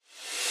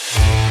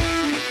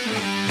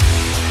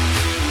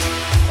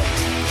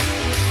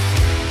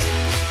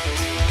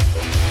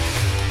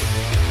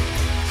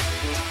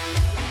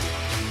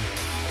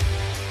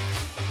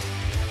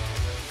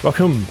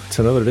Welcome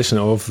to another edition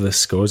of the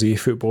Scozzy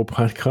Football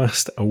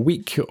Podcast. A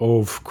week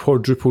of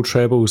quadruple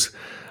trebles,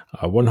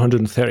 a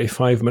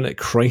 135-minute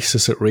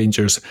crisis at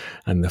Rangers,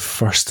 and the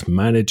first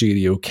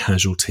managerial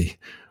casualty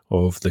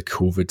of the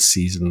COVID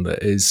season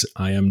that is.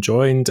 I am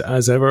joined,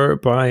 as ever,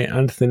 by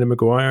Anthony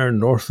Maguire,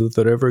 north of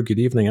the river. Good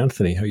evening,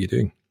 Anthony. How are you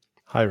doing?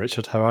 Hi,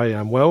 Richard. How are you?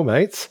 I'm well,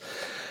 mate.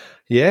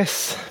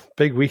 Yes,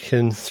 big week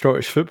in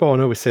Scottish football. I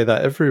know we say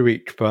that every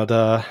week,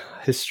 but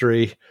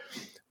history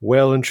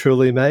well and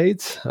truly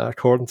made,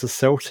 according to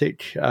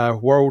Celtic.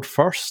 World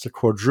first, a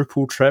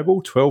quadruple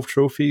treble, 12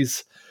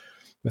 trophies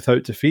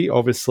without defeat,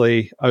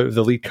 obviously out of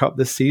the League Cup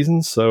this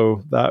season,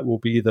 so that will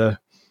be the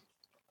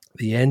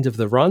end of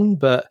the run.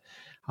 But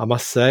I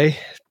must say,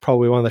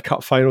 probably one of the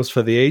cup finals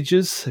for the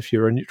ages. If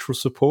you're a neutral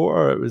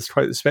supporter, it was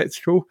quite the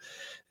spectacle.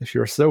 If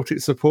you're a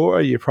Celtic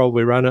supporter, you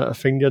probably ran out of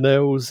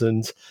fingernails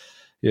and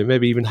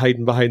maybe even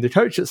hiding behind the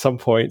couch at some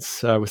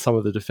points with some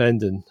of the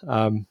defending.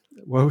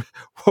 Well,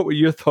 what were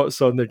your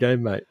thoughts on the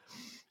game, mate?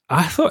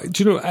 I thought,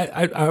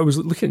 I was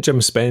looking at Jim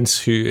Spence,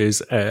 who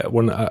is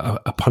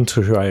a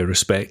punter who I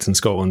respect in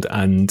Scotland,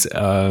 and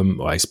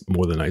he's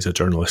more than that, he's a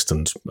journalist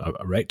and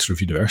a rector of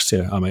university,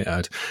 I might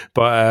add.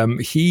 But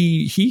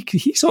he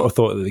sort of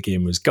thought that the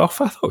game was guff.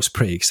 I thought it was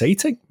pretty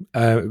exciting.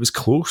 It was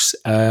close.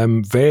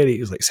 It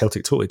was like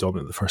Celtic totally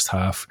dominant the first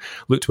half,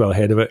 looked well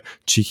ahead of it.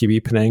 Cheeky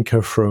wee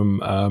Panenka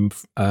from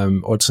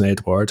Odsonne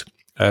Edward,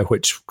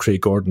 which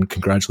Craig Gordon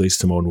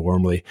congratulates him on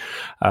warmly.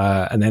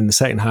 And then the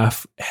second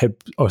half,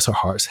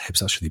 Hearts,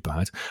 that's really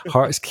bad.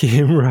 Hearts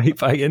came roaring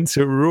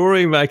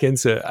back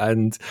into it,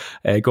 and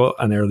got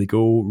an early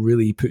goal,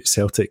 really put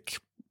Celtic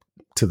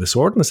to the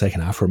sword in the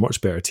second half for a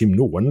much better team.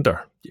 No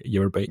wonder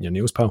you were biting your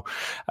nails, pal.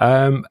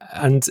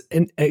 And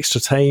in extra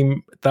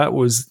time,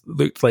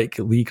 looked like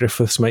Lee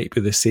Griffiths might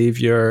be the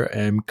saviour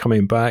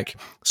coming back.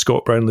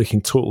 Scott Brown looking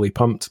totally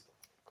pumped.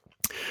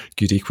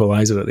 Good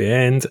equaliser at the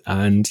end,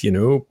 and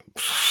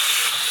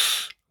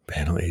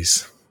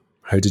penalties.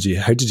 How did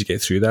you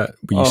get through that?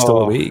 Were you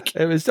still awake?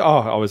 I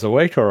was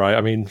awake, all right.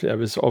 I mean, it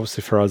was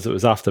obviously for us. It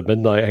was after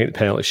midnight. I think the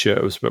penalty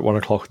shoot was about 1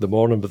 o'clock in the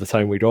morning by the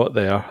time we got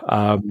there.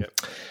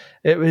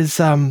 It was.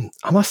 I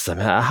must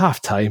admit, at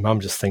half time, I'm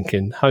just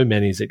thinking, how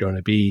many is it going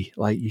to be?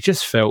 Like, you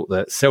just felt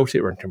that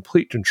Celtic were in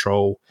complete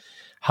control.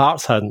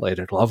 Hearts hadn't laid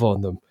a glove on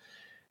them.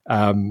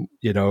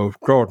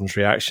 Gordon's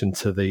reaction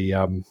to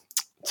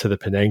the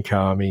Panenka,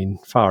 I mean,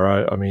 far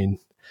out. I mean,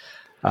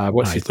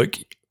 look,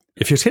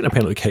 if you're taking a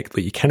penalty kick,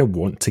 you kind of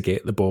want to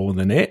get the ball in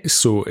the net.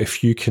 So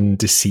if you can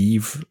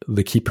deceive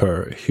the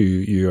keeper who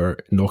you're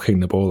knocking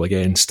the ball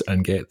against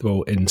and get the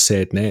ball in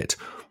said net,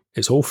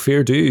 it's all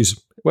fair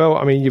dues. Well,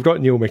 I mean, you've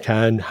got Neil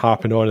McCann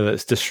harping on that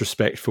it's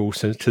disrespectful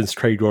since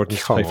Craig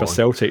Gordon's played for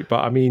Celtic. But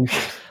I mean,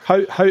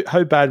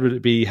 how bad would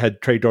it be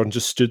had Craig Gordon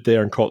just stood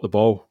there and caught the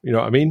ball? You know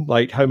what I mean?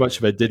 Like, how much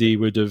of a Diddy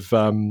would have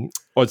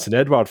Odsonne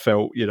Edward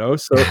felt?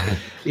 So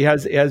he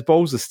has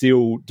balls of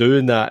steel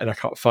doing that in a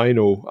cup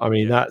final. I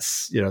mean,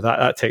 that's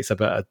that takes a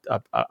bit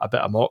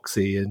of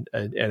moxie. And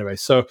anyway,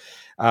 so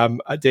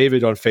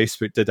David on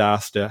Facebook did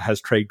ask,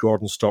 has Craig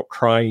Gordon stopped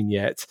crying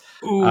yet?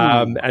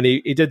 And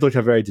he did look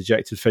a very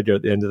dejected figure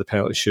at the end of the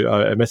penalty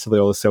shootout. Admittedly,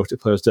 all the Celtic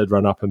players did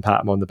run up and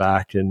pat him on the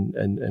back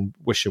and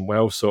wish him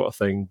well, sort of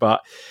thing.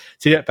 But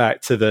to get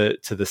back to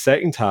the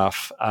second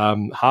half,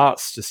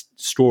 Hearts just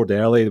scored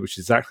early, which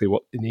is exactly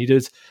what they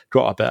needed.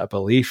 Got a bit of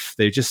belief.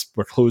 They just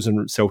were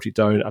closing Celtic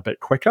down a bit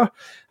quicker,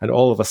 and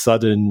all of a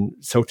sudden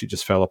Celtic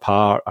just fell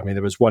apart. I mean,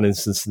 there was one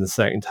instance in the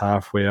second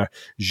half where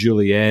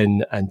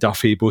Julien and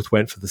Duffy both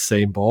went for the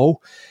same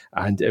ball,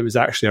 and it was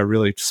actually a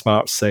really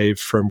smart save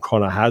from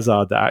Conor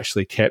Hazard that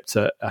actually kept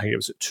it. I think it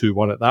was at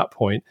 2-1 at that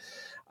point.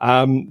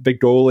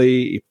 Big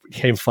goalie, he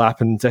came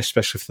flapping,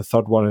 especially for the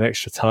third one in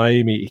extra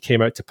time. He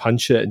came out to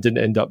punch it and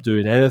didn't end up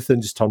doing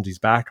anything, just turned his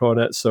back on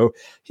it. So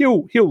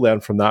he'll learn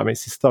from that. I mean,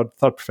 it's his third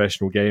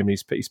professional game, and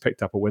he's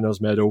picked up a winner's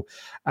medal.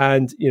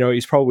 And,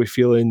 he's probably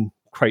feeling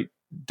quite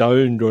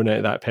down going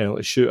out that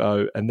penalty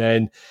shootout. And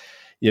then,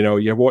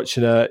 you're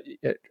watching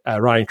it,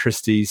 Ryan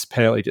Christie's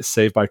penalty gets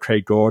saved by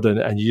Craig Gordon,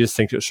 and you just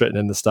think it's written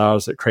in the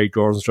stars that Craig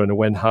Gordon's trying to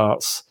win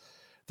Hearts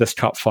this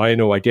cup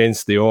final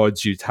against the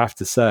odds, you'd have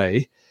to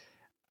say.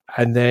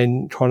 And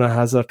then Conor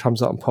Hazard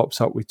comes up and pops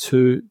up with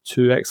two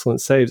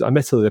excellent saves.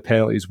 Admittedly, the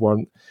penalties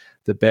weren't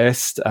the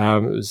best. It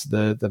was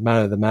the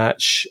man of the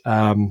match,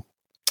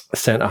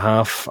 centre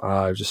half.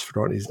 I've just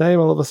forgotten his name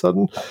all of a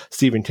sudden.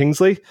 Stephen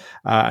Kingsley,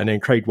 and then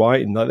Craig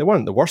White. And they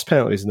weren't the worst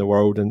penalties in the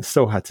world, and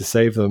still had to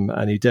save them,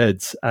 and he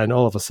did. And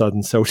all of a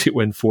sudden, Celtic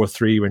win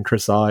 4-3 when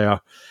Chris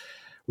Ajer,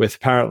 with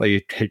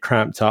apparently had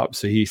cramped up.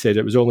 So he said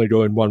it was only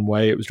going one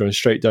way. It was going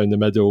straight down the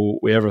middle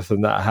with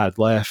everything that I had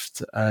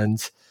left,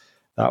 and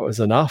that was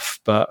enough.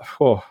 But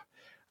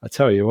I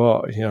tell you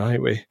what, I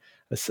think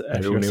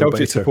if you're a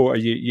Celtic supporter,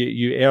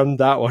 you earned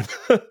that one.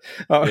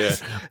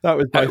 that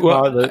was by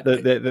far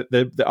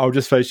the I'll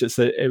just finish it.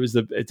 It was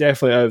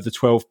definitely out of the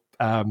 12,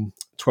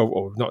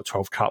 or not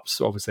 12 cups.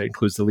 Obviously, it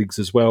includes the leagues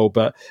as well.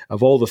 But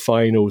of all the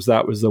finals,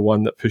 that was the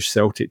one that pushed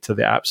Celtic to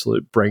the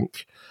absolute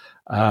brink.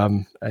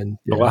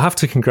 Well, I have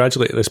to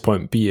congratulate at this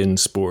point beIN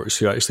Sports,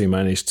 who actually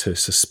managed to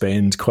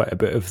suspend quite a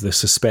bit of the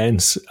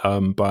suspense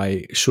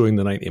by showing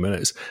the 90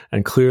 minutes.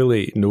 And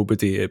clearly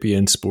nobody at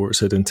beIN Sports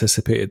had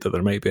anticipated that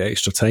there might be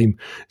extra time.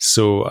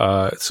 So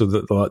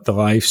the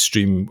live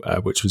stream,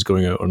 which was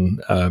going out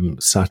on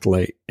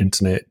satellite,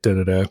 internet,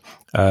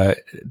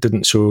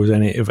 didn't show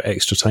any of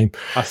extra time.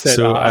 I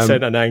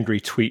sent an angry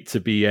tweet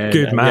to beIN.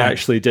 Good man. They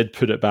actually did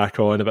put it back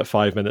on about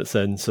 5 minutes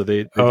in, so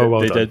they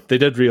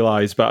did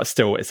realise, but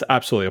still, it's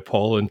absolutely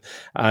appalling.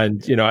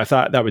 And if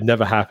that would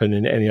never happen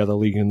in any other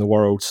league in the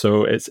world,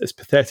 so it's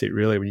pathetic,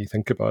 really, when you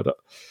think about it.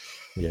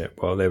 Yeah,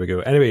 well, there we go.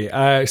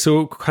 Anyway,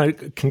 so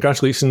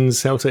congratulations,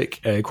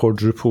 Celtic,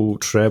 quadruple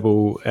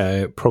treble,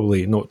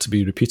 probably not to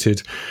be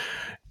repeated.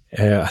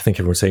 I think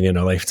everyone's saying in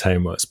a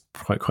lifetime, well, it's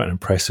quite an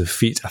impressive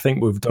feat. I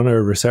think we've done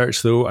our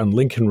research though, and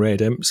Lincoln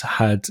Red Imps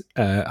had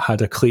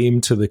a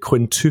claim to the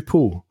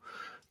quintuple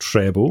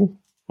treble,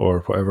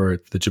 or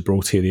whatever the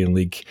Gibraltarian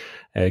League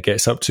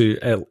gets up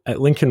to. At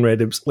Lincoln Red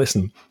Imps,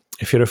 listen,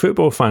 if you're a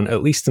football fan,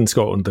 at least in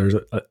Scotland, there's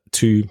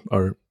 2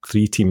 or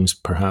 3 teams,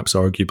 perhaps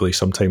arguably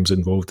sometimes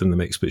involved in the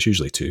mix, but it's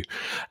usually 2.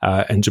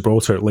 In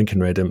Gibraltar, Lincoln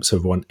Red Imps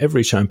have won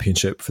every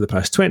championship for the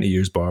past 20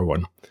 years, bar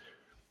one.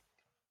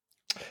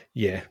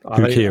 Yeah,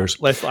 who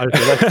cares? Let's say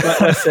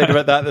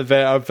about that the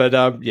better. But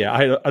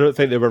I don't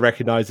think they were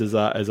recognised as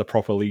a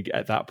proper league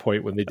at that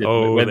point when they did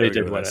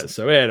win it.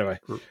 So anyway,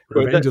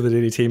 revenge of the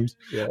Diddy teams.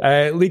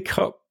 Yeah. League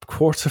Cup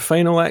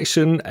quarter-final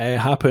action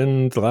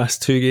happened. The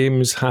last 2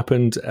 games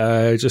happened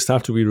just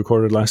after we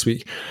recorded last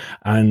week,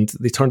 and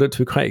they turned out to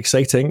be quite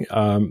exciting.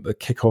 A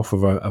kick-off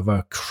of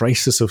a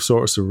crisis of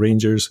sorts. Of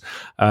Rangers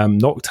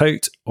knocked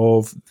out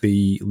of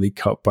the League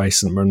Cup by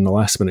St Mirren, the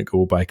last-minute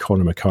goal by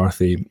Conor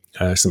McCarthy.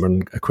 St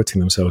Mirren acquitting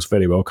themselves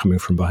very well, coming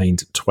from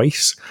behind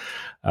twice.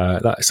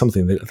 That's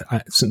something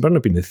that St Mirren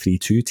have been the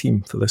 3-2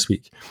 team for this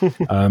week.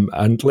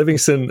 And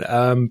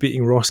Livingston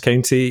beating Ross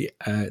County,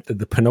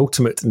 the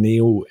penultimate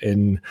nail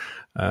in,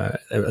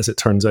 as it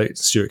turns out,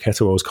 Stuart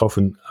Kettlewell's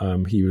coffin.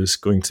 He was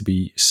going to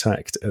be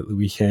sacked at the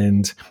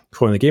weekend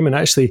following the game. And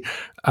actually,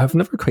 I've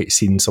never quite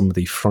seen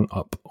somebody front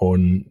up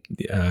on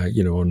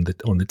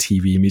the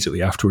TV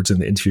immediately afterwards in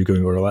the interview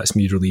going, "Well, that's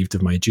me relieved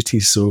of my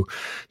duties." So,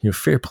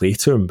 fair play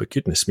to him. But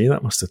goodness me,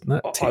 that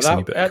takes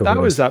a bit. That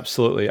was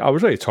absolutely. I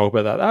was ready to talk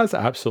about that. That was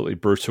absolutely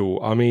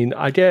brutal. I mean,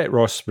 I get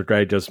Ross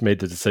McGregor's made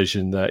the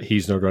decision that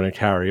he's not going to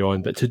carry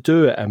on, but to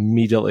do it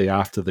immediately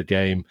after the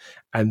game,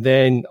 and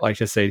then, like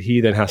I said,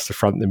 he then has to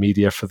front the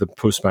media for the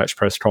post-match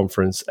press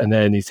conference, and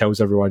then he tells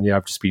everyone, "Yeah,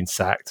 I've just been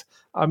sacked."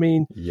 I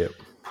mean, yep.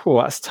 Oh,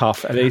 that's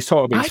tough. And he's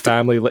talking about his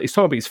family. He's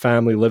talking about his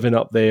family living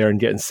up there and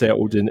getting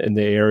settled in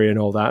the area and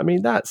all that. I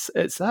mean, that's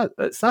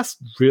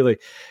really,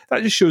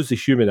 that just shows the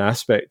human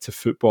aspect to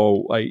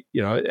football. Like,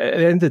 at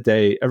the end of the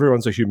day,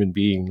 everyone's a human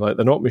being. Like,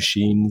 they're not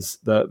machines.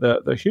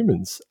 They're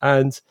humans.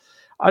 And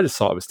I just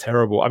thought it was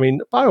terrible. I mean,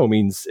 by all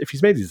means, if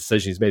he's made his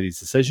decision, he's made his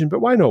decision.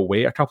 But why not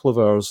wait a couple of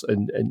hours?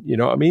 And you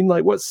know what I mean?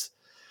 Like,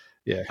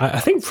 yeah. I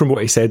think from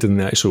what he said in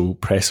the actual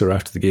presser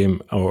after the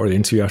game, or the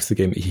interview after the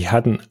game, he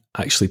hadn't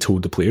actually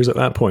told the players at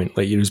that point.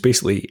 Like, he was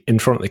basically in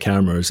front of the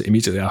cameras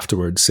immediately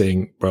afterwards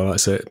saying, "Well,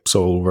 that's it, it's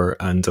all over,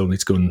 and I'll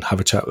need to go and have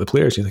a chat with the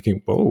players." You're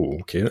thinking, "Oh,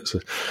 okay, that's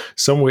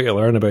some way to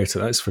learn about it,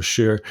 that's for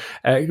sure."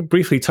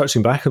 Briefly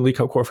touching back on League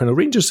Cup quarterfinal,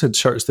 Rangers had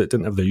shirts that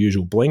didn't have their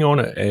usual bling on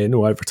it,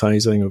 no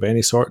advertising of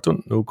any sort.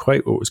 Don't know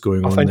quite what was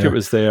going on. I think there.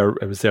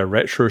 it was their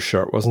retro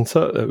shirt, wasn't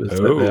it? It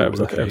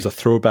was a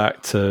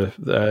throwback to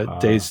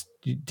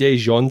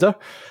days yonder.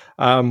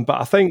 But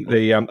I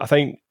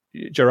think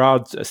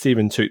Gerard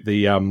Stephen took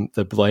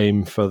the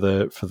blame for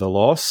the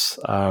loss.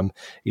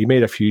 He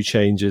made a few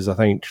changes. I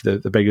think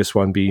the biggest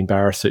one being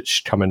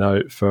Barisic coming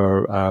out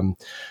for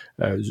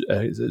is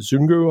it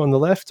Zungu on the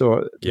left,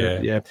 or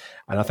yeah.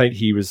 And I think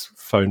he was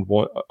found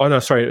one. Oh no,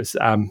 sorry, it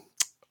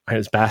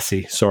was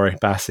Bassey. Sorry,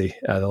 Bassey,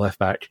 the left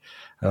back.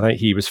 And I think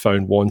he was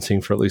found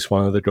wanting for at least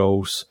one of the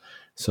goals.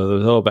 So there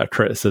was a little bit of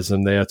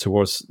criticism there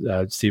towards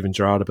Stephen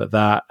Gerrard about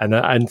that.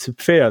 And to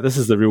be fair, this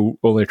is the real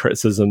only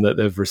criticism that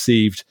they've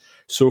received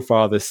so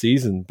far this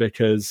season,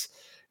 because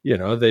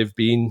they've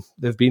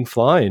been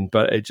flying.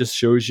 But it just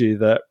shows you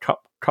that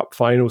cup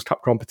finals,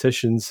 cup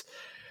competitions,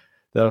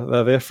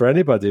 they're there for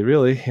anybody,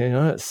 really.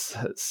 It's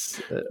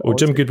well,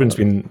 Jim Goodwin's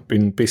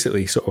been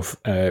basically sort of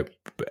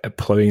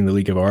ploughing the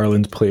League of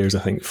Ireland players, I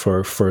think,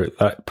 for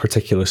that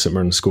particular St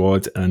Mirren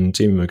squad. And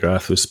Jamie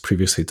McGrath was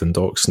previously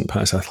Dundalk, St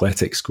Pat's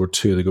Athletic, scored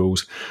 2 of the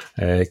goals.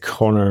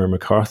 Conor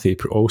McCarthy,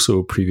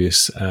 also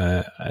previous,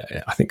 I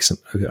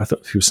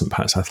thought he was St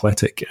Pat's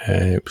Athletic.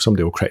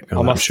 Somebody will correct me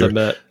on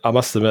that. I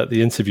must admit,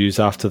 the interviews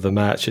after the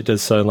match, it did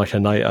sound like a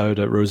night out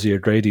at Rosie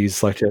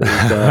O'Grady's. Like it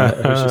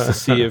was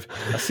just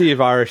a sea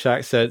of Irish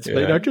accents.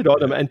 But good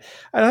on him. And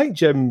I think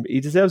Jim, he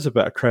deserves a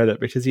bit of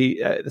credit, because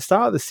he, at the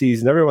start of the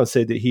season, everyone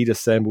said that he'd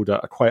assembled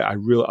a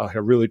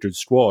really good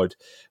squad,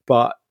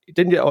 but it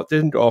didn't get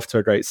off to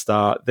a great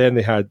start. Then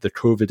they had the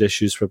COVID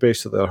issues where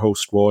basically their whole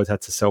squad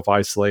had to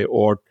self-isolate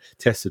or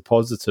tested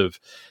positive.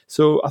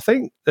 So I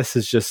think this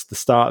is just the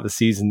start of the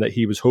season that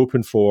he was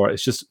hoping for.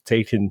 It's just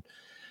taken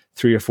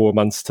 3 or 4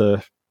 months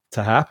to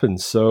happen.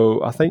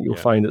 So I think you'll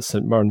find that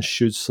St Mirren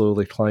should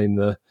slowly climb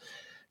the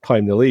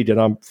lead,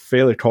 and I'm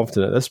fairly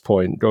confident at this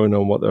point, going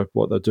on what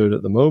they're doing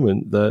at the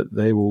moment, that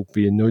they will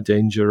be in no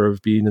danger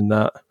of being in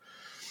that,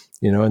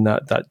 in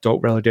that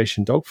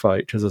relegation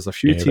dogfight, because there's a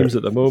few teams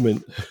at the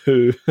moment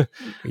who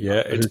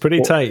it's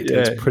pretty tight.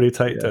 It's pretty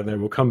tight down there.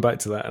 We'll come back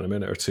to that in a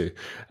minute or two.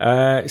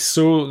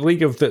 So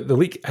league of the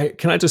league,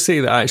 can I just say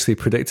that I actually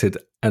predicted,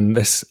 and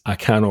this I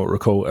cannot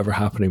recall ever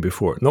happening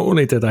before. Not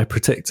only did I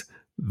predict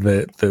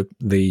the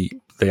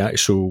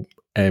actual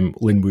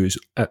win,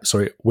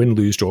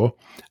 lose, draw.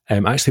 I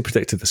actually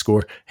predicted the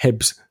score.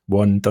 Hibs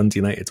 1, Dundee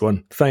United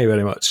 1. Thank you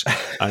very much.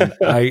 And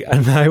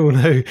I will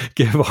now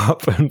give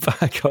up and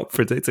back up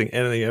predicting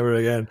anything ever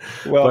again.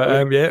 Well,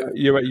 but,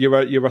 you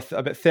were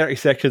about 30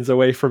 seconds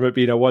away from it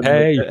being a 1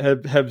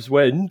 Hibs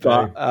win,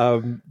 but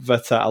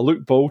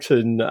Luke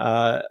Bolton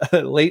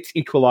late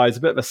equalised,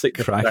 a bit of a sick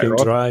cracking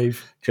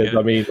drive. Because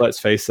I mean, let's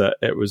face it,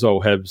 it was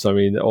all Hibs. I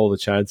mean, all the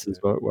chances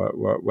were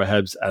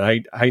Hibs, and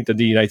I think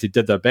Dundee United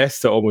did their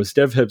best to almost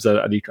give Hibs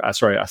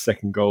a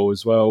second goal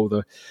as well.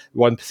 The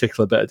one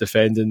particular bit of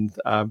defending,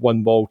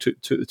 one ball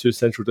took the two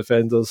central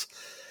defenders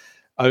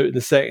out in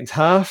the second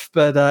half.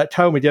 But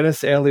Cal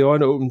McGuinness early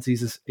on opened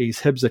his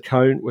Hibs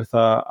account with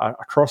a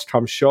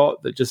cross-term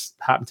shot that just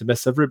happened to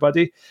miss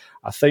everybody.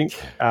 I think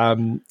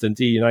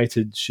Dundee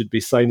United should be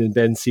signing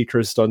Ben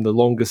Seacrest on the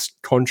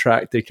longest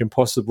contract they can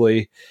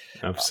possibly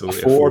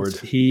afford.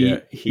 He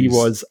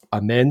was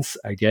immense.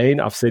 Again,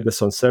 I've said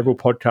this on several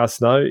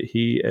podcasts now.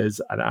 He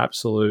is an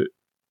absolute...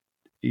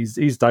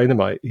 He's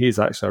dynamite. He's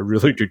actually a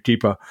really good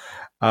keeper,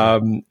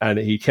 and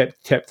he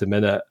kept him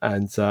in it.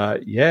 And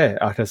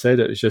like I said,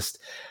 it was just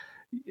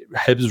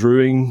Hibs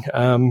ruining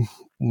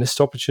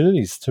missed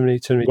opportunities. Too many.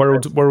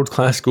 World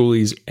class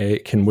goalies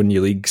can win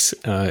you leagues.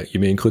 You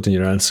may include in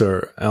your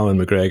answer Alan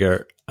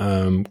McGregor,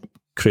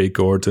 Craig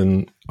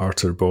Gordon,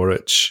 Artur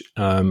Boric,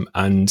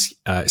 and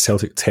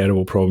Celtic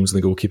terrible problems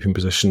in the goalkeeping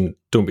position.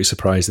 Don't be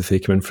surprised if they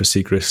come in for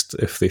Seacrest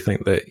if they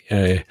think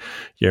that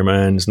your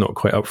man's not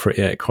quite up for it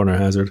yet, Connor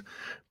Hazard.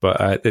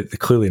 But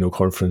clearly no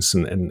confidence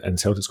in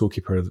Celtic's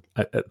goalkeeper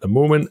at the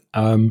moment.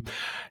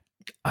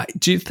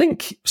 Do you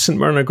think St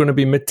Mirren are going to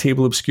be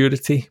mid-table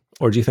obscurity,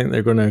 or do you think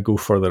they're going to go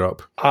further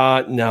up?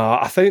 No,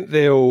 I think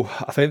they'll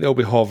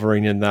be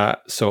hovering in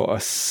that sort of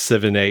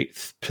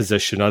 7th-8th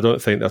position. I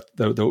don't think that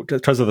they'll,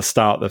 because of the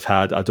start they've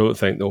had, I don't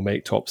think they'll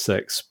make top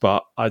 6.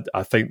 But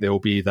I think they'll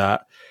be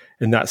that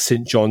in that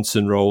St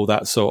Johnson role,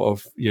 that sort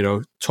of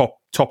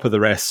top of the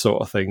rest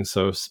sort of thing.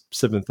 So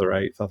 7th or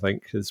 8th, I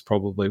think, is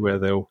probably where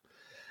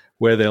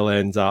they'll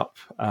end up.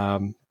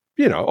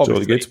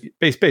 Obviously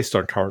based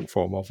on current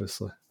form,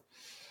 obviously.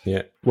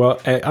 Yeah,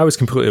 well, I was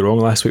completely wrong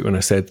last week when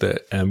I said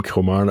that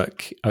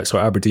Kilmarnock,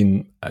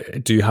 Aberdeen,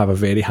 do have a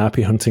very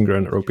happy hunting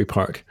ground at Rugby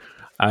Park,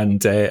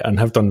 and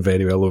have done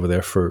very well over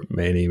there for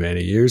many,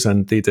 many years,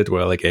 and they did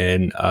well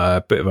again.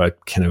 A bit of a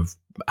kind of,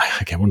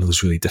 again, one of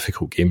those really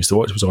difficult games to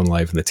watch. It was on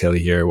live in the telly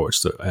here. I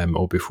watched it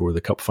all before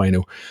the cup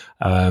final.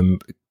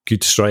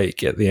 Good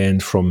strike at the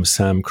end from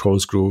Sam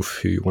Cosgrove,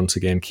 who once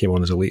again came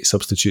on as a late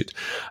substitute.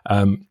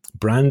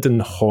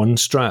 Brandon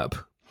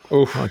Hornstrap.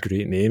 Oh, what a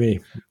great name, eh?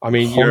 I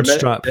mean,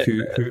 Hornstrap,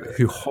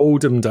 who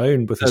hauled him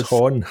down with his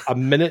horn. A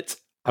minute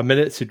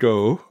to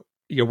go,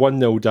 you're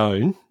 1-0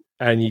 down,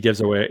 and he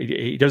gives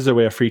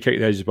away a free kick at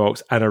the edge of the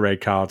box and a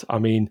red card. I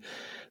mean,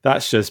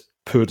 that's just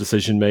poor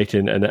decision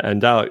making.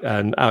 And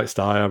Alex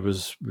Dyer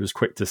was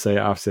quick to say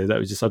after that,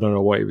 was just, I don't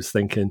know what he was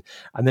thinking.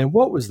 And then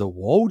what was the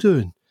wall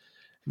doing?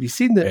 Have you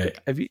seen that?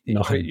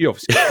 Nothing. You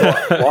obviously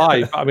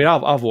live. I mean,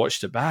 I've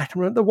watched it back.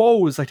 And the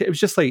wall was like, it was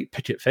just like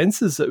picket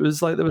fences. It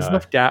was like there was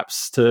enough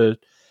gaps to.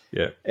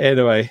 Yeah.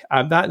 Anyway,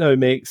 that now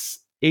makes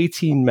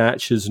 18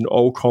 matches in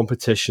all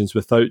competitions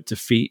without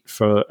defeat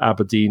for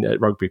Aberdeen at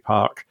Rugby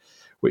Park,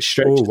 which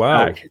stretches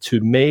back to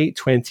May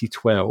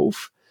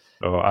 2012.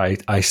 Oh,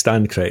 I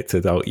stand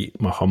corrected. I'll eat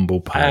my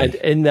humble pie. And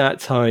in that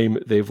time,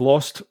 they've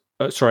lost.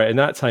 In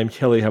that time,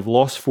 Killie have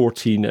lost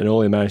 14 and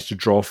only managed to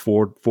draw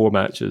four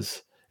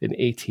matches in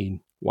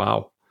 18.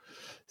 Wow.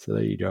 So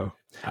there you go.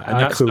 And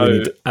I clearly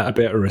need a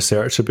better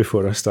researcher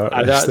before I start.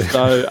 And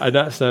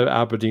that's now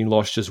Aberdeen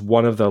lost just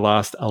one of their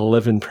last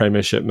 11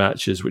 Premiership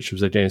matches, which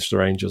was against the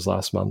Rangers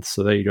last month.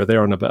 So there you go.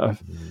 They're on a bit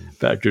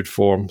of good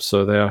form.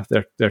 So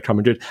they're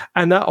coming good.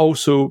 And that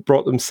also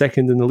brought them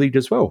second in the league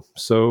as well.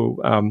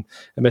 So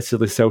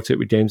admittedly Celtic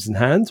with games in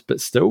hand, but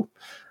still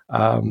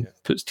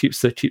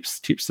keeps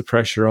the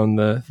pressure on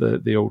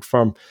the old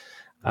firm.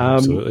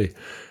 Absolutely.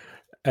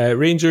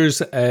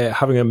 Rangers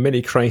having a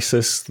mini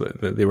crisis.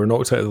 They were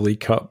knocked out of the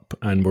League Cup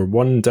and were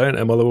 1 down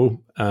at Motherwell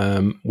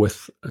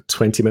with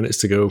 20 minutes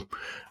to go,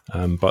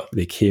 but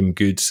they came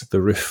good.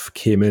 The roof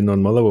came in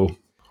on Motherwell.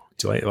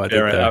 Do you like what I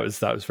did there?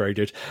 That was very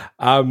good.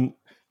 Up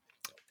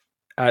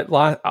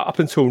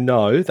until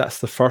now, that's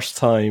the first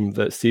time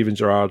that Steven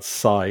Gerrard's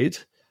side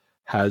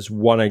has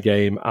won a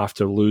game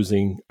after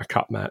losing a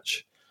cup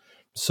match.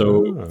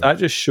 So that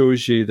just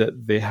shows you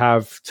that they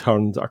have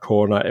turned a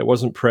corner. It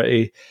wasn't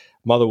pretty.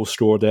 Motherwell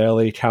scored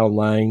early. Callum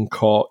Lang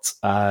caught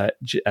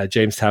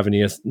James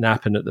Tavernier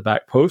napping at the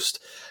back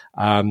post,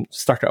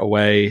 stuck it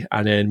away,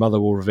 and then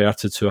Motherwell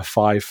reverted to a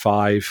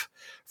 5-5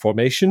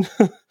 formation.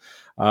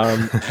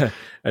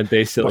 And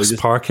basically bus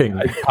just parking.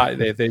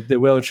 They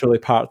well and truly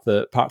parked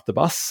the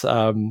bus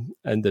and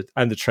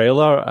the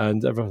trailer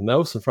and everything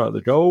else in front of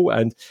the goal,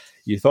 and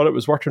you thought it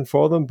was working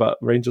for them, but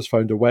Rangers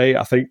found a way.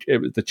 I think it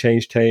was the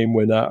change time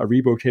when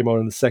Aribo came on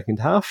in the second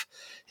half.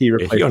 He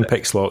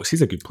unpicks locks.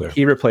 He's a good player.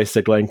 He replaced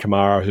the Glenn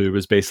Kamara, who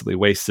was basically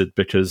wasted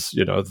because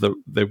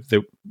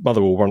the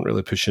Motherwell weren't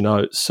really pushing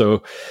out.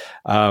 So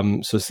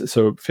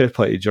fair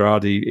play to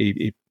Gerrard.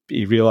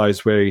 He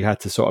realised where he had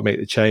to sort of make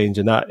the change,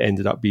 and that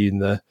ended up being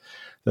the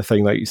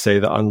thing, like you say,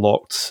 that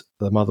unlocked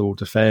the Motherwell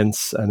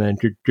defence. And then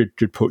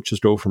good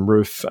poacher's goal from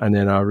Roof, and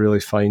then a really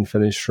fine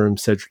finish from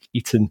Cedric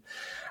Eaton.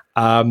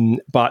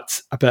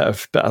 But a bit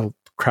of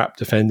crap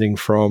defending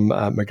from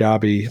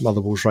Mugabe,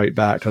 Motherwell's right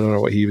back. I don't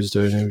know what he was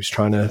doing. He was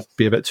trying to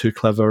be a bit too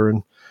clever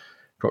and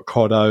got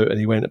caught out, and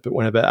he went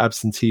a bit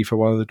absentee for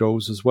one of the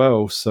goals as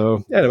well.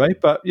 So anyway,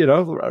 but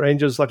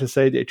Rangers, like I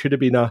said, it could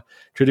have been a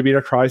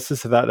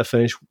crisis if that had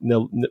finished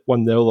 1-0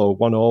 or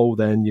 1-1.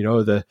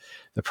 Then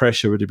the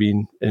pressure would have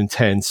been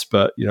intense,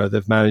 but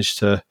they've managed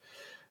to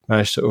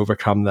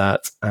overcome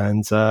that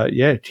and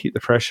keep the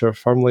pressure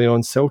firmly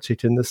on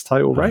Celtic in this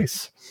title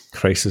race.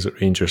 Crisis at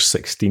Rangers,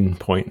 16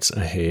 points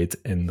ahead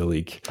in the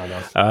league.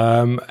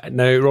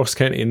 Now, Ross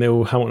County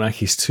 0, Hamilton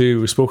Accies 2.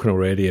 We've spoken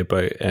already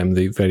about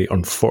the very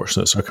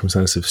unfortunate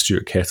circumstance of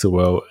Stuart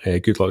Kettlewell.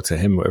 Good luck to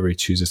him, whatever he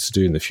chooses to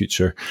do in the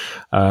future.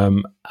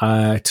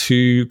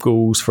 2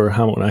 goals for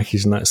Hamilton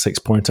Accies in that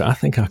 6-pointer. I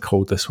think I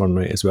called this one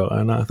right as well,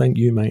 and I think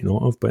you might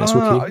not have, but it's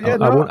okay. Yeah,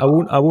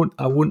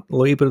 I won't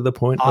labour the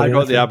point. I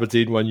got the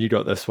Aberdeen one, you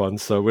got this one,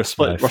 so we're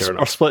split.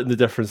 We're splitting the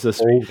difference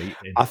this week.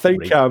 I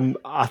think Hamilton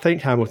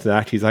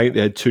Accies, I think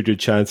they had 2 good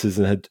chances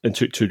and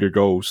took 2 good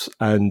goals,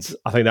 and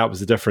I think that was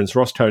the difference.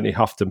 Ross County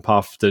huffed and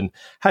puffed and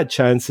had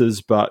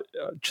chances, but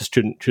just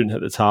couldn't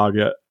hit the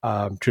target.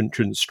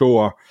 Couldn't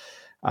score.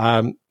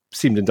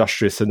 Seemed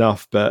industrious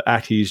enough, but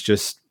Accies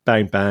just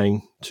bang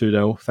bang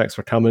 2-0. Thanks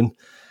for coming.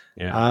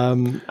 Yeah.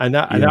 And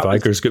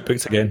Viger's got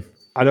booked again.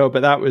 I know, but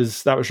that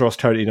was Ross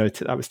County.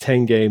 That was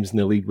 10 games in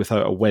the league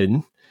without a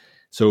win.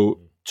 So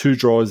 2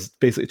 draws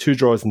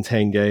in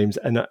 10 games,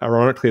 and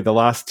ironically, the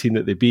last team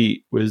that they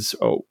beat was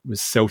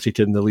Celtic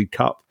in the League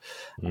Cup.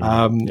 So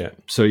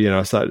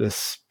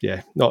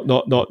not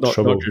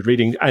good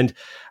reading. And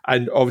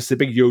obviously,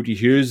 big Yogi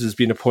Hughes has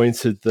been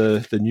appointed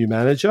the new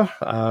manager.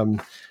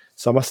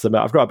 So I must admit,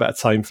 I've got a bit of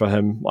time for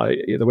him. Like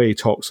the way he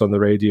talks on the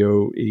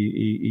radio,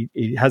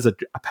 he has a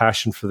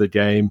passion for the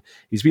game.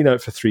 He's been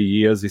out for 3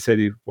 years. He said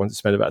he wants to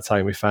spend a bit of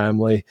time with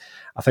family.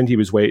 I think he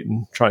was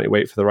trying to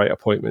wait for the right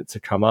appointment to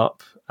come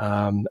up.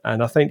 And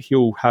I think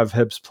he'll have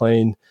Hibs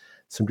playing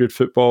some good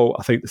football.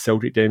 I think the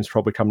Celtic game's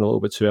probably coming a little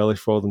bit too early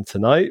for them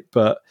tonight,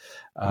 but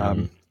I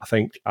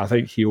think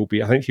he'll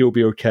be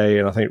okay,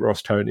 and I think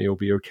Ross County will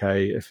be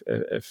okay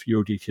if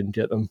Yogi can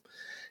get them.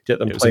 It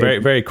was playing.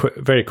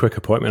 A very quick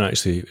appointment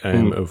actually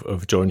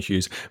of John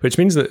Hughes, which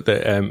means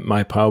that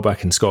my pal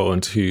back in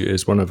Scotland, who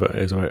is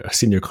a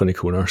senior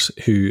clinical nurse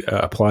who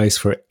applies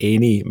for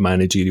any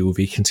managerial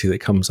vacancy that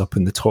comes up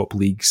in the top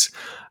leagues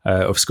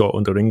of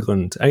Scotland or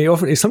England, and he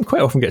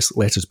quite often gets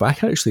letters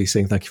back actually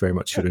saying thank you very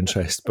much for your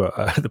interest, but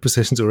the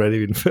position's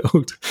already been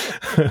filled.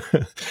 In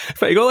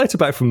fact, he got a letter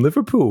back from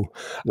Liverpool.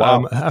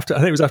 Wow. I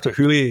think it was after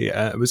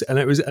Houllier. It was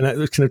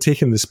kind of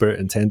taking the spirit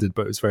intended,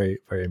 but it was very,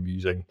 very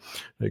amusing.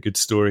 Good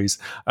stories.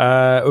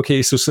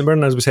 Okay, so St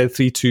Mirren, as we said,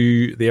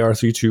 3-2. They are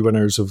 3-2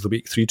 winners of the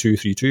week. 3-2,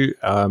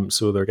 3-2.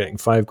 So they're getting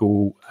 5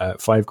 goal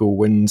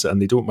wins,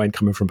 and they don't mind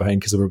coming from behind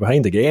because they were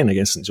behind again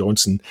against St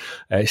Johnstone.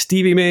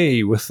 Stevie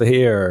May with the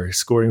hair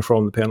scoring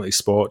from the penalty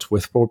spot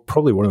with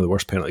probably one of the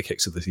worst penalty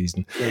kicks of the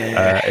season.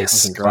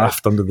 It's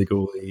laughed under the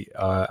goalie,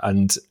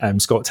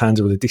 and Scott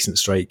Tanser with a decent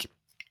strike.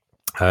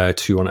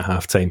 2-1 at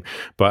half time,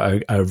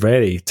 but a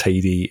very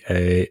tidy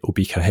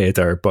Obika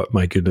header. But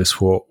my goodness,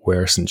 what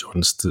were St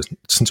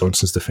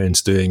Johnstone's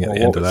defence doing at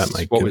the end of that?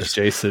 What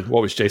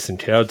was Jason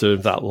Kerr doing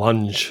with that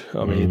lunge?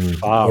 I mean,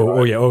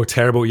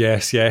 terrible.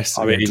 Yes.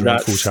 I mean,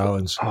 that's full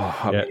challenge.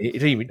 He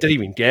didn't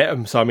even get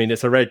him. So I mean,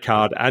 it's a red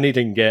card, and he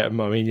didn't get him.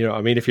 I mean,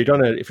 if you're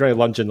going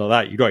lunging like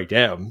that, you got to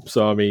get him.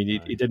 So I mean,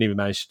 he didn't even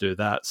manage to do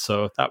that.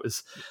 So that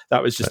was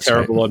just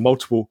terrible on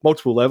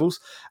multiple levels.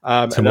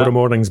 Tomorrow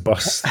morning's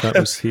bus. That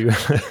was he.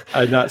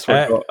 And that's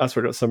what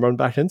got some run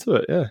back into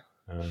it. Yeah.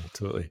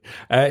 Totally.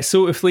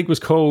 So if league was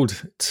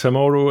called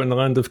tomorrow in the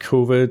land of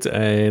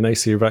COVID,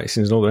 nice to hear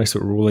vaccines and all the rest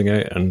of it rolling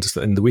out, and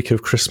in the week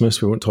of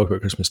Christmas, we won't talk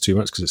about Christmas too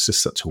much because it's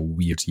just such a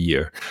weird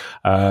year.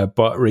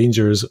 But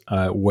Rangers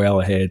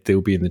well ahead. They'll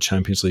be in the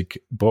Champions League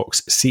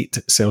box seat.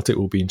 Celtic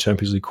will be in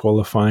Champions League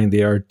qualifying.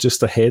 They are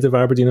just ahead of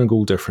Aberdeen on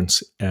goal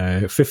difference,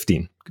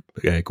 15.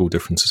 Goal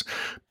differences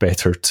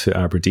better to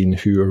Aberdeen,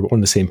 who are on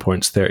the same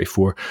points,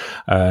 34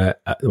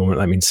 at the moment.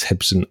 That means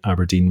Hibs and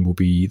Aberdeen will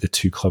be the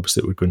 2 clubs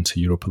that would go into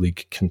Europa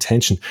League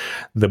contention.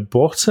 The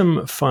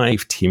bottom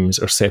 5 teams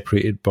are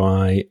separated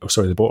by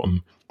the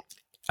bottom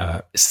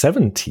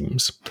 7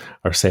 teams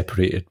are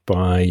separated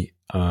by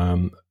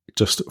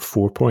just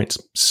 4 points.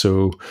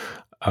 So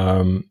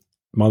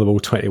Motherwell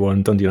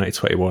 21, Dundee United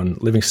 21,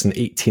 Livingston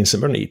 18,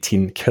 St Mirren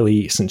 18,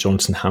 Killie, St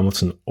Johnstone,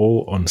 Hamilton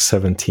all on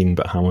 17,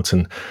 but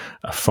Hamilton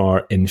a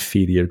far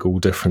inferior goal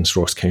difference.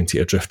 Ross County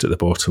adrift at the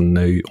bottom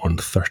now on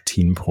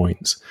 13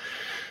 points.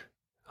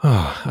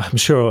 Oh, I'm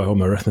sure all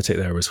my arithmetic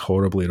there was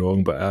horribly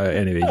wrong, but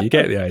anyway, you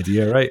get the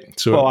idea, right?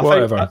 So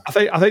whatever. I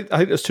think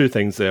there's two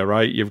things there,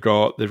 right? You've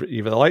got the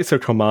likes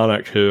of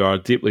Kilmarnock who are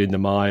deeply in the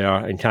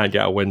mire and can't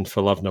get a win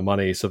for love nor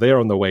money, so they're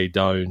on the way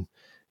down.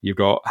 You've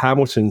got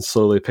Hamilton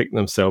slowly picking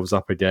themselves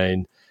up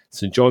again.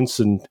 St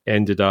Johnstone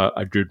ended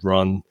a good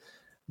run.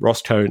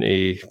 Ross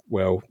County,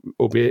 well,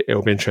 it'll be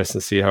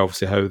interesting to see how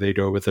they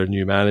go with their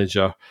new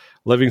manager.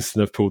 Livingston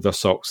have pulled their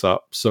socks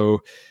up,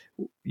 so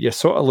you're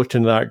sort of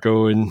looking at that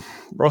going,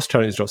 Ross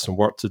County's got some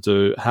work to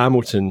do.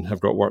 Hamilton have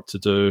got work to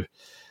do,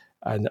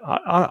 and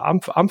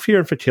I'm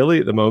fearing for Killie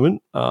at the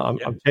moment. I'm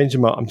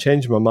changing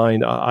my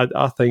mind.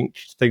 I think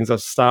things are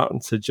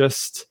starting to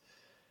just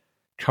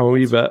come a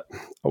wee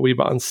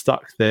bit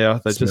unstuck there.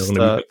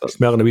 They're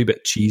smelling a wee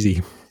bit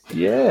cheesy.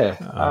 Yeah,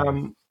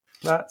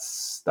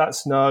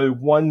 that's now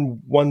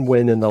one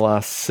win in the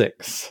last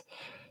 6,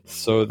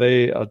 so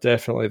they are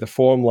definitely, the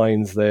form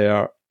lines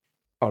there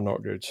are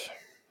not good.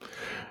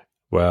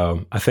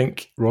 Well, I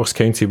think Ross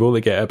County will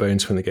get a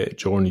bounce when they get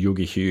John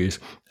Yogi Hughes.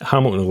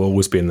 Hamilton will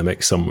always be in the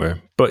mix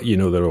somewhere, but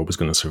they're always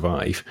going to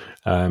survive.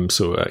 I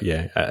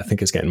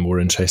think it's getting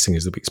more interesting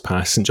as the weeks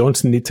pass. St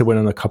Johnstone need to win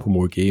on a couple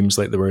more games.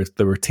 Like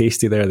they were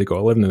tasty there. They got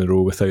 11 in a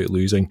row without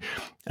losing,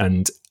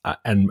 and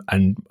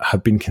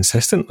have been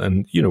consistent.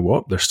 And you know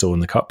what? They're still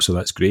in the cup, so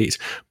that's great.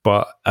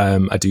 But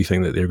I do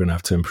think that they're going to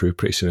have to improve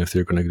pretty soon if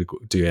they're going to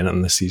do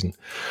anything this season.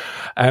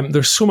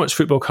 There's so much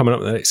football coming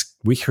up in the next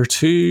week or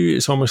two.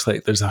 It's almost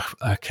like there's a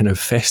kind of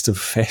festive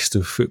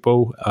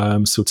football.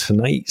 So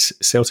tonight,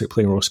 Celtic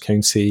playing Ross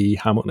County,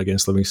 Hamilton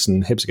against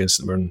Livingston, Hibs against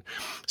St Mirren,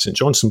 St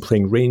Johnstone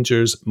playing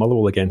Rangers,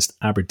 Motherwell against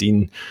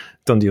Aberdeen,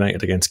 Dundee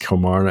United against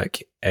Kilmarnock.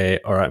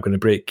 All right, I'm going to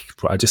break.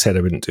 I just said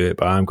I wouldn't do it,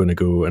 but I'm going to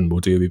go and we'll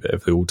do a wee bit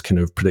of the old kind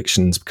of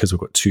predictions because we've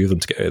got 2 of them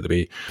to get out of the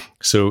way.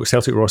 So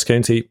Celtic, Ross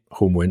County,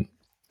 home win.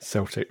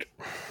 Celtic.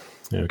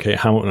 Okay,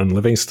 Hamilton and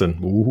Livingston.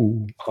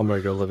 Ooh. I'm going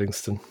to go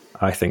Livingston.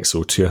 I think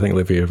so too. I think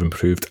Livy have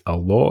improved a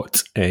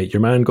lot.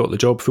 Your man got the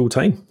job full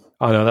time.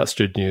 I know, that's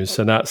good news,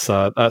 and that's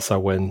a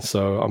win.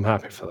 So I'm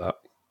happy for that.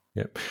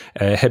 Yep.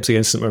 Hibs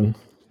against St Mirren.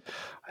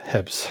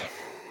 Hibs.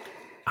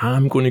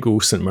 I'm going to go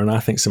St Mirren. I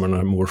think St Mirren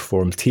are a more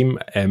formed team.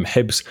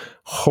 Hibs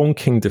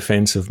honking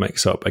defensive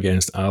mix-up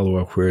against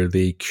Alloa, where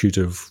they could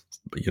have,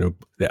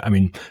 they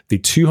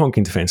had 2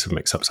 honking defensive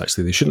mix-ups,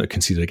 actually. They shouldn't have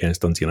conceded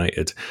against Dundee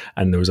United,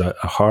 and there was a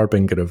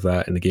harbinger of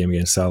that in the game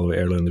against Alloa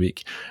earlier in the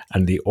week,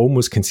 and they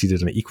almost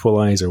conceded an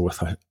equaliser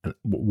with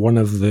one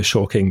of the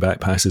shocking back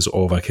passes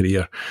of a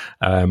career,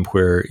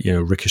 where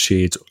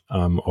ricocheted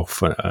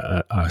off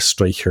a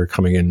striker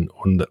coming in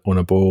on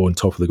a ball on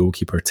top of the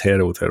goalkeeper.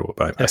 Terrible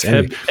back pass.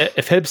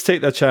 If Hibs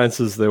take their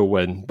chances, they'll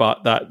win,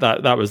 but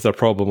that was their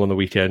problem on the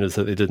weekend, is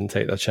that they didn't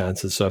take their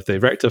chances. So if they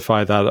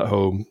rectify that at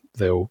home,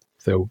 they'll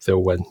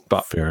win.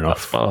 But fair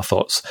enough. That's my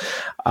thoughts.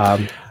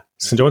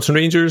 St Johnstone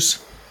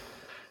Rangers.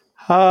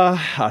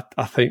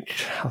 I think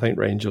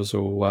Rangers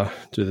will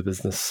do the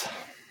business.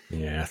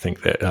 Yeah, I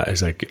think that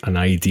is an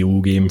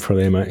ideal game for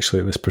them,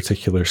 actually, at this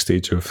particular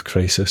stage of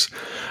crisis.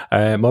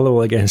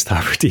 Motherwell against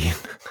Aberdeen.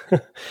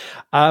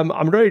 I'm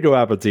going to go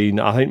Aberdeen.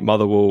 I think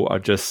Motherwell are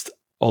just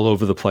all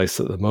over the place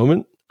at the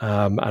moment,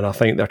 and I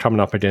think they're coming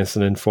up against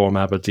an informed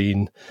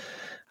Aberdeen.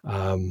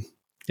 I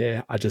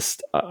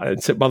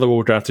think Motherwell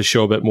will have to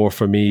show a bit more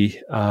for me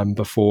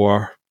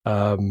before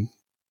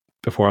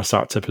I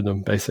start tipping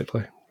them,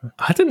 basically.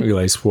 I didn't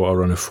realise what a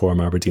run of form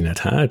Aberdeen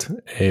had.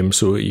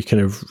 So you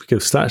kind of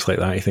give stats like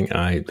that. I think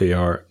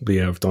they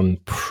have done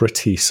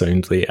pretty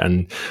soundly,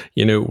 and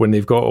when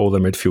they've got all their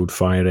midfield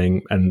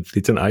firing, and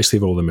they didn't actually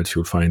have all their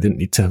midfield firing, didn't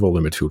need to have all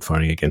their midfield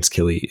firing against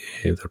Killie.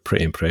 They're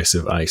pretty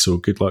impressive. So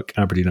good luck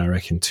Aberdeen, I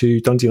reckon too.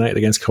 Dundee United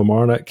against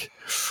Kilmarnock.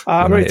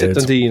 I'm ready to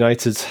Dundee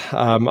United.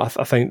 I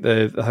think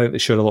they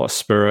showed a lot of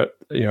spirit.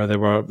 They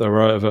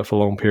were out of it for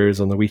long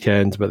periods on the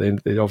weekend, but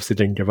they obviously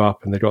didn't give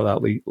up, and they got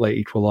that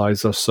late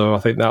equaliser. So I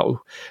think that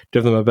will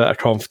give them a bit of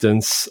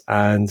confidence.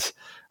 And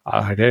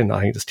again,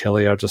 I think just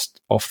Killie are just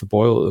off the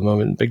boil at the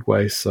moment in big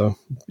ways. So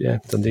yeah,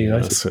 Dundee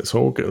United. It's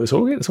all good. It's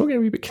all getting a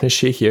wee bit kind of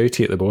shaky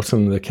outy at the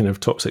bottom. The kind of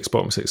top 6,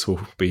 bottom 6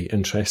 will be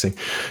interesting.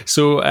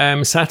 So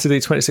Saturday,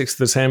 26th of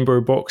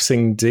December,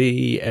 Boxing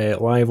Day,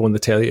 live on the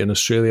telly in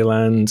Australia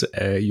land.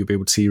 You'll be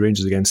able to see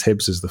Rangers against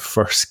Hibs as the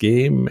first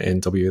game.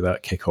 In WA,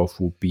 that kickoff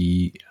will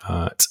be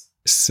at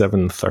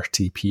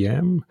 7:30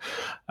 p.m.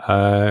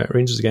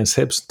 Rangers against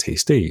Hibs,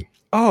 tasty.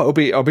 Oh, it'll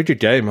be a good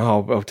game.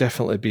 I'll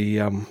definitely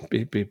be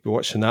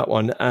watching that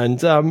one.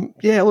 And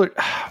look,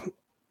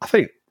 I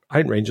think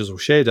Rangers will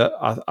shade it.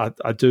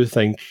 I do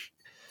think,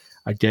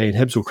 again,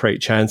 Hibs will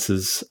create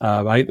chances.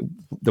 I think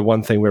the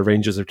one thing where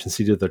Rangers have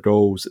conceded their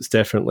goals, it's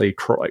definitely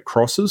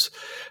crosses,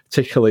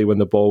 particularly when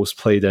the ball's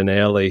played in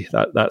early.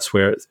 That's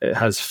where it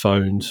has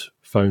found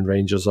found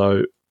Rangers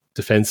out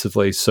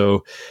defensively.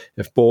 So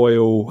if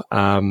Boyle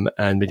and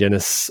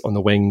McGuinness on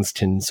the wings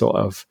can sort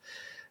of,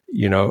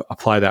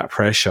 apply that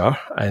pressure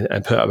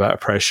and put a bit of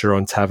pressure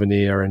on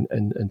Tavernier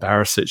and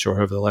Barisic or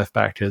whoever the left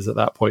back is at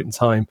that point in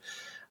time,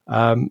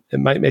 it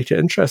might make it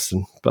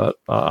interesting. But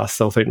I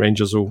still think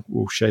Rangers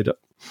will shade it.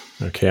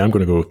 Okay, I'm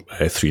going to go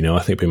 3-0. I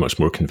think it'll be much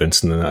more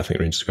convincing than that. I think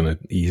Rangers are going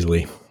to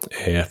easily.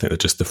 I think they're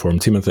just the form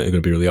team. I think they're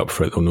going to be really up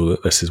for it. They'll know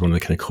that this is one of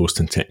the kind of close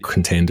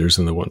contenders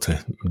and they want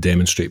to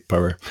demonstrate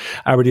power.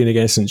 Aberdeen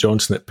against St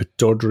Johnstone at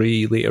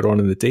Pittodrie later on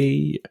in the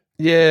day.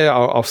 Yeah,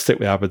 I'll stick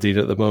with Aberdeen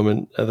at the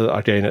moment.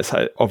 Again, it's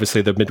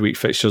obviously the midweek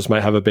fixtures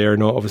might have a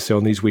bearing, obviously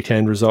on these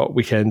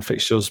weekend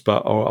fixtures,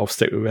 but I'll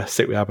stick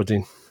with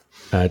Aberdeen.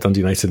 Dundee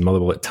United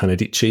Motherwell at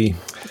Tanadici.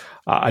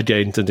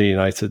 Again, Dundee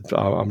United,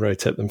 I'm ready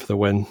to tip them for the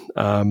win.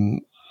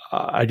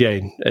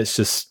 Again, it's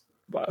just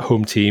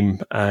home team,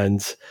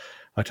 and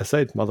like I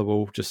said,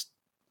 Motherwell just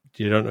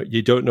you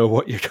don't know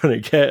what you're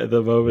going to get at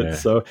the moment. Yeah.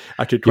 So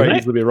I could quite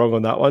easily be wrong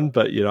on that one,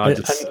 but And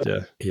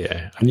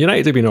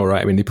United have been all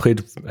right. I mean, they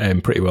played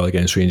pretty well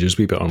against Rangers, a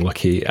wee bit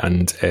unlucky,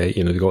 and they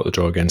got the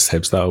draw against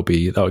Hibs. That'll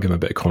give them a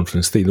bit of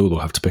confidence. They know they'll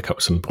have to pick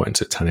up some points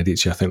at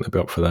Tanadici. I think they'll be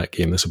up for that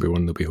game. This will be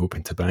one they'll be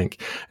hoping to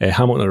bank.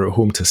 Hamilton are at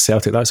home to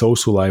Celtic. That's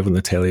also live on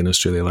the telly in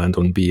Australia Land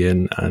on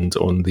beIN and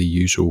on the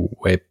usual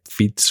web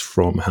feeds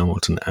from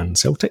Hamilton and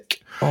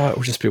Celtic. Oh, it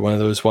will just be one of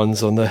those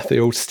ones on the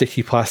old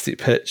sticky plastic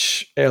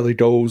pitch. Early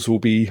goals will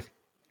be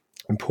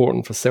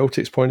important for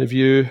Celtic's point of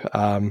view.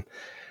 I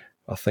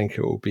think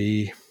it will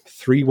be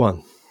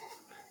 3-1.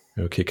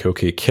 Okay.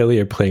 Killie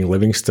are playing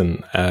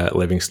Livingston.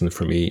 Livingston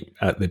for me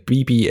at the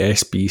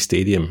BBSB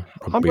Stadium.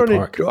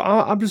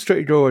 I'm just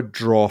going to go a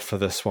draw for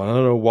this one. I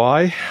don't know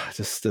why.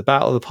 Just the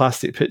battle of the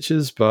plastic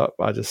pitches, but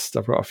I've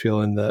got a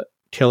feeling that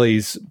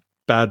Killie's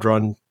bad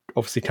run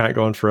obviously can't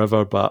go on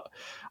forever, but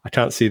I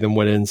can't see them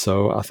winning,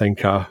 so I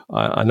think a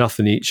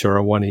nothing each or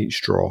a one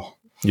each draw.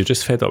 You're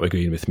just fed up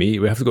agreeing with me.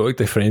 We have to go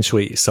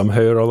differentiate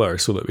somehow or other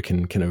so that we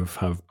can kind of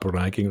have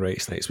bragging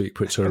rights next week,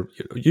 which are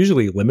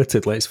usually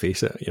limited, let's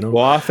face it.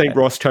 Well, I think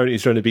Ross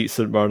County's going to beat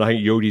St Mirren. I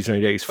think Yodi's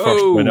going to get his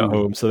first win at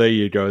home. So there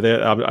you go.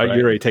 You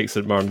already take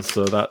St Mirren,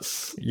 so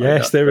that's...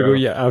 Yes, there we go.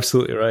 Yeah,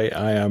 absolutely right.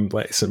 I am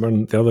like St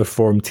Mirren, the other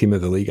form team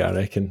of the league, I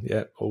reckon.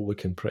 Yeah, all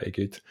looking pretty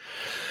good.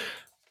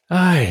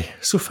 Aye,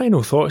 so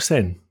final thoughts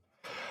then.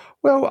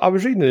 Well, I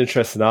was reading an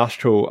interesting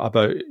article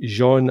about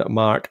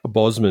Jean-Marc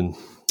Bosman,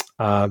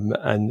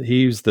 and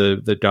he's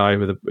the guy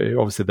with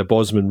obviously the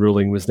Bosman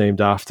ruling was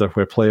named after,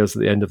 where players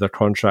at the end of their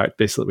contract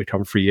basically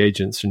become free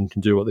agents and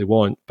can do what they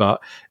want.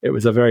 But it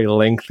was a very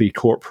lengthy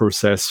court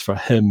process for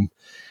him,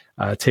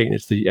 taking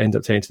it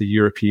to the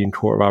European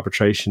Court of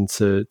Arbitration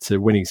to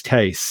win his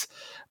case.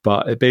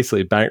 But it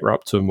basically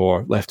bankrupted him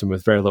or left him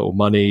with very little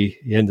money.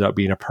 He ended up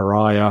being a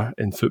pariah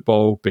in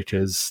football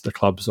because the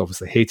clubs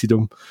obviously hated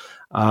him.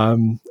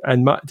 And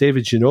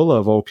David Ginola,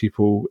 of all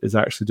people, is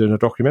actually doing a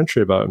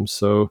documentary about him.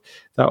 So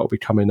that will be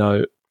coming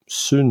out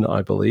soon,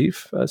 I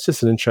believe. It's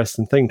just an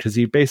interesting thing because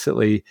he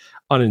basically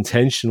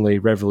unintentionally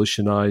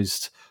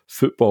revolutionized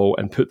football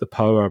and put the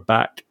power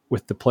back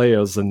with the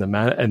players and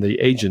the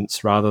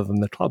agents rather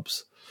than the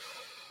clubs.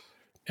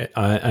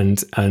 And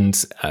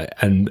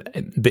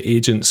the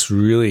agents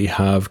really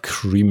have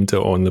creamed it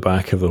on the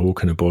back of the whole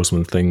kind of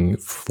Bosman thing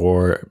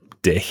for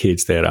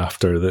decades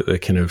thereafter, the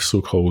kind of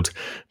so-called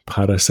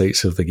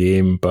parasites of the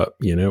game, but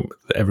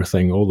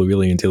everything, all the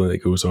wheeling and dealing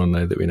that goes on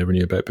now that we never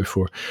knew about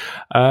before.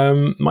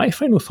 My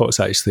final thoughts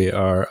actually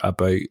are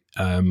about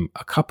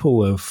a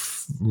couple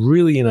of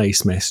really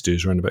nice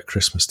messages around about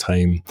Christmas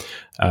time.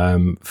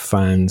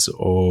 Fans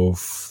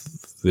of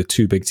the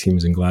two big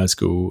teams in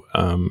Glasgow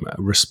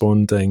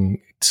responding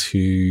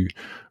to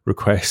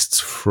requests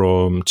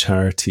from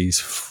charities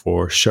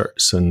for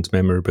shirts and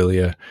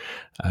memorabilia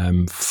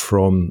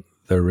from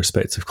their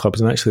respective clubs,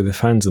 and actually the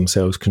fans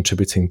themselves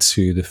contributing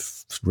to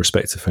the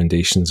respective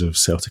foundations of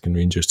Celtic and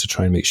Rangers to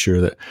try and make sure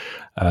that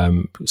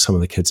some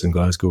of the kids in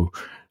Glasgow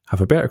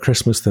have a better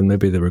Christmas than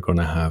maybe they were going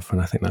to have. And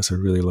I think that's a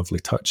really lovely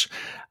touch.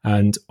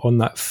 And on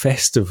that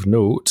festive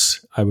note,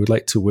 I would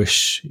like to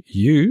wish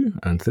you,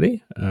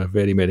 Anthony, a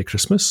very Merry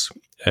Christmas.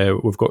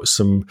 We've got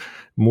some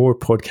more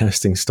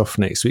podcasting stuff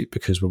next week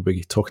because we'll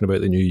be talking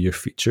about the New Year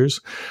features.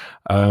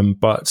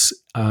 But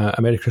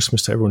a Merry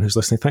Christmas to everyone who's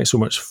listening. Thanks so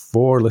much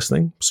for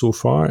listening so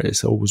far.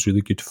 It's always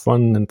really good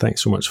fun. And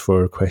thanks so much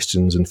for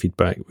questions and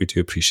feedback. We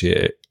do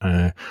appreciate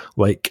it.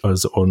 Like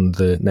us on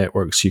the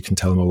networks, you can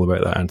tell them all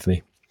about that,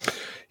 Anthony.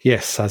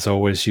 Yes, as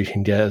always, you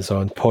can get us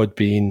on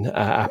Podbean,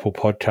 Apple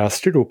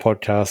Podcasts, Google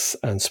Podcasts,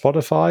 and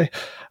Spotify.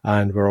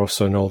 And we're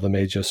also on all the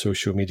major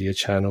social media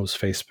channels,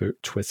 Facebook,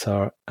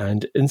 Twitter,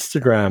 and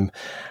Instagram.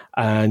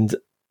 And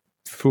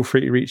feel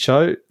free to reach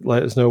out,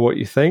 let us know what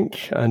you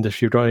think. And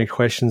if you've got any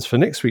questions for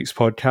next week's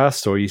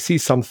podcast, or you see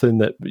something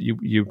that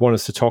you want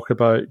us to talk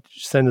about,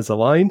 send us a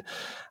line.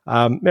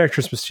 Merry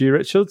Christmas to you,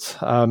 Richard.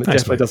 It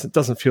definitely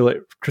doesn't feel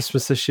like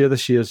Christmas this year.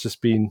 This year has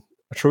just been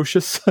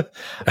atrocious.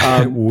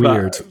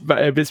 Weird.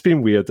 But it's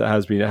been weird. It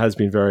has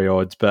been very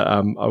odd. But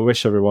I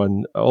wish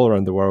everyone all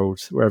around the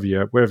world, wherever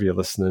you're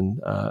listening,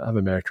 have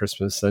a Merry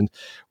Christmas, and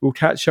we'll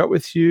catch up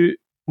with you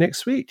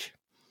next week.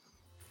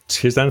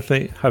 Cheers,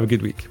 Anthony. Have a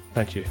good week.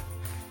 Thank you.